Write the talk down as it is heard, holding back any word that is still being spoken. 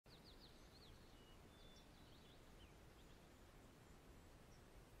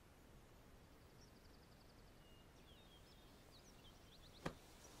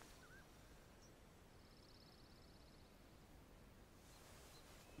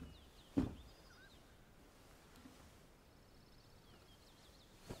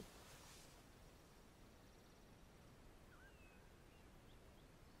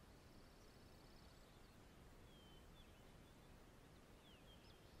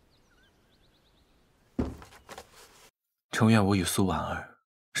诚愿我与苏婉儿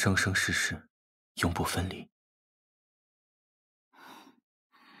生生世世永不分离。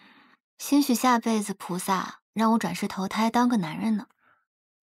兴许下辈子菩萨让我转世投胎当个男人呢。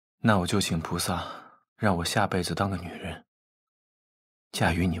那我就请菩萨让我下辈子当个女人，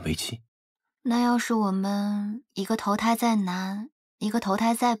嫁与你为妻。那要是我们一个投胎在南，一个投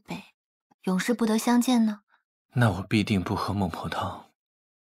胎在北，永世不得相见呢？那我必定不喝孟婆汤，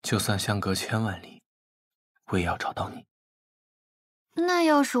就算相隔千万里，我也要找到你。那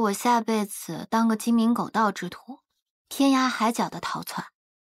要是我下辈子当个鸡鸣狗盗之徒，天涯海角的逃窜，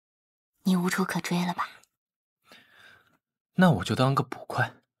你无处可追了吧？那我就当个捕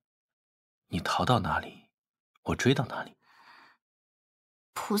快，你逃到哪里，我追到哪里。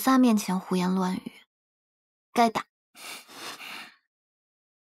菩萨面前胡言乱语，该打。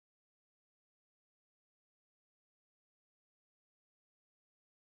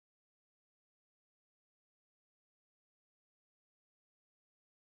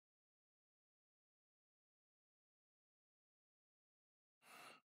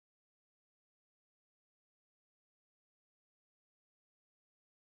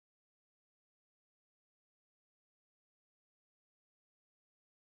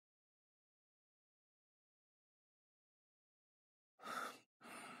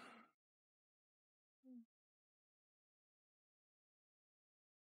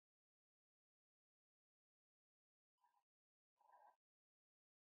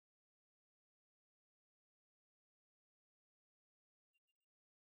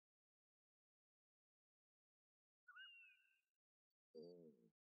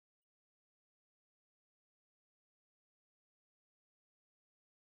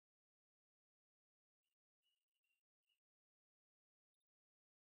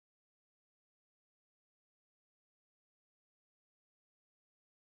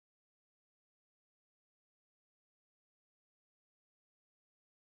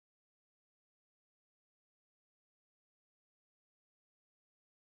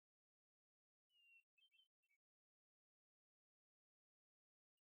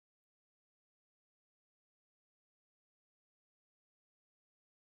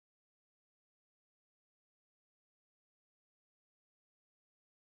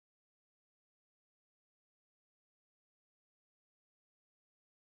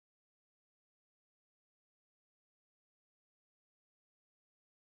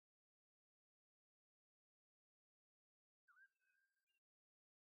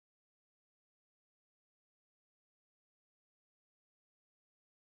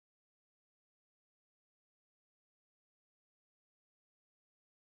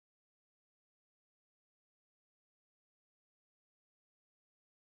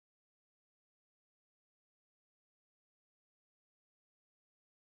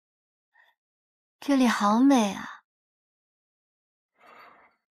这里好美啊！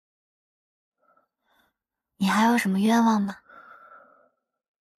你还有什么愿望吗？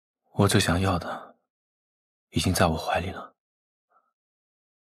我最想要的已经在我怀里了，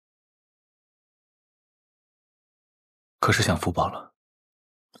可是想福宝了，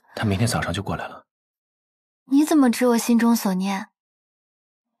他明天早上就过来了。你怎么知我心中所念？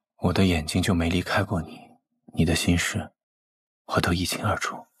我的眼睛就没离开过你，你的心事我都一清二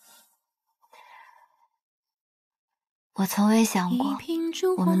楚。我从未想过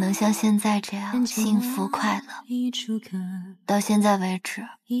我们能像现在这样幸福快乐，到现在为止，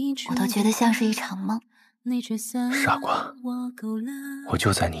我都觉得像是一场梦。傻瓜，我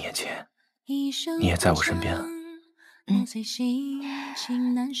就在你眼前，你也在我身边啊。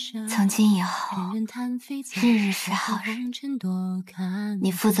从今以后，日日是好日。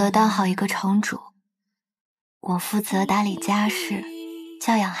你负责当好一个城主，我负责打理家事，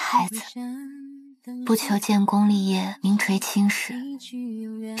教养孩子，不求建功立业、名垂青史，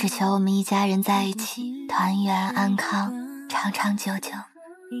只求我们一家人在一起，团圆安康，长长久久。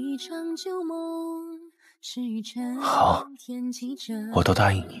好，我都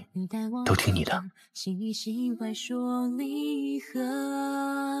答应你，都听你的。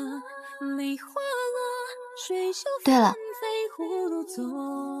对了，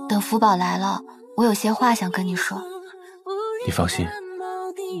等福宝来了，我有些话想跟你说。你放心，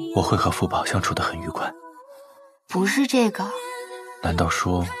我会和福宝相处得很愉快。不是这个。难道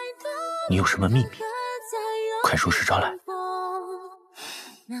说你有什么秘密？快说实招来。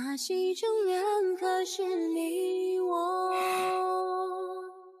那几种人可是你我。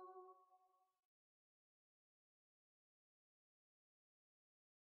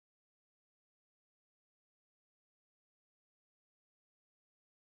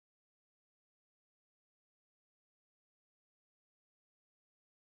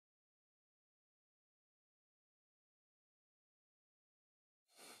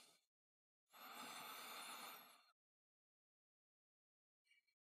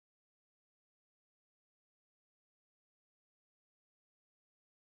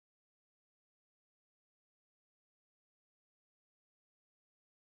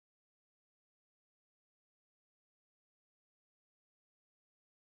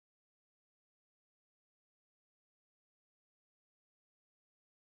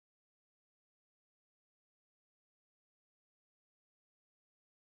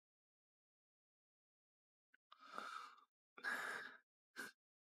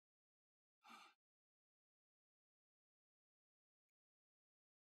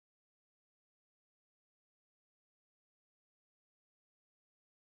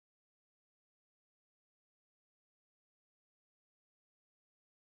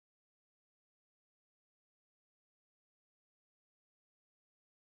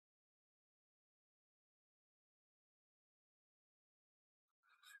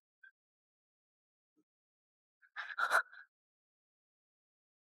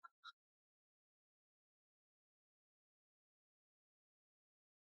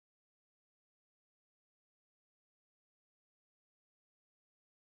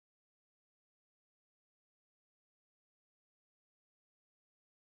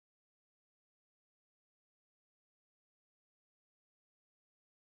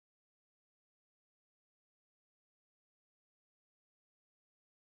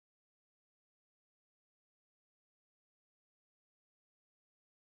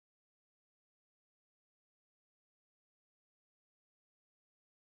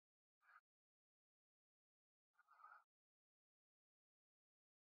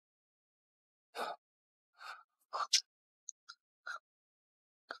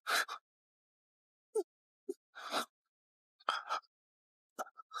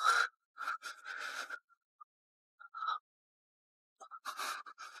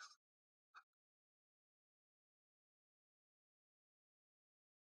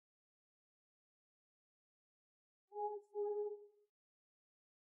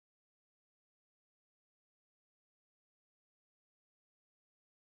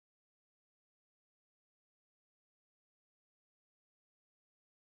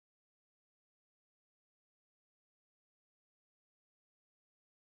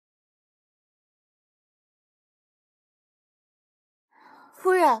夫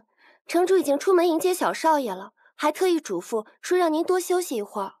人，城主已经出门迎接小少爷了，还特意嘱咐说让您多休息一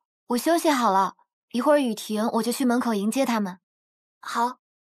会儿。我休息好了，一会儿雨停，我就去门口迎接他们。好。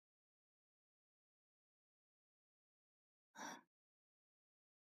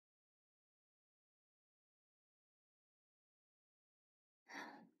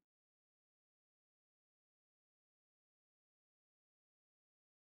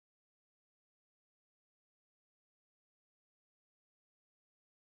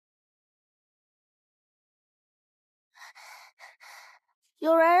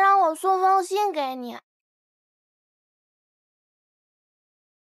有人让我送封信给你。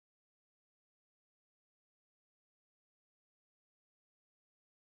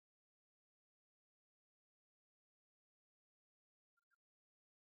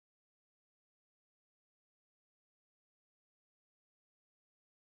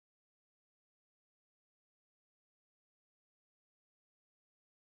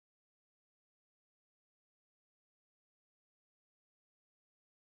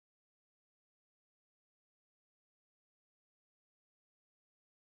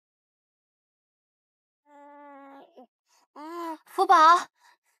福宝，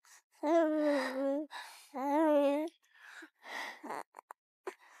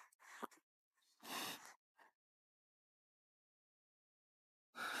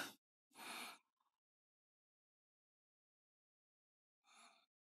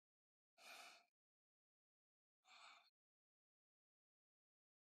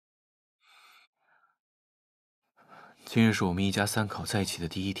今日是我们一家三口在一起的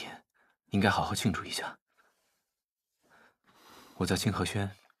第一天，应该好好庆祝一下。我在清河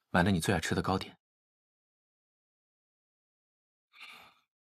轩买了你最爱吃的糕点。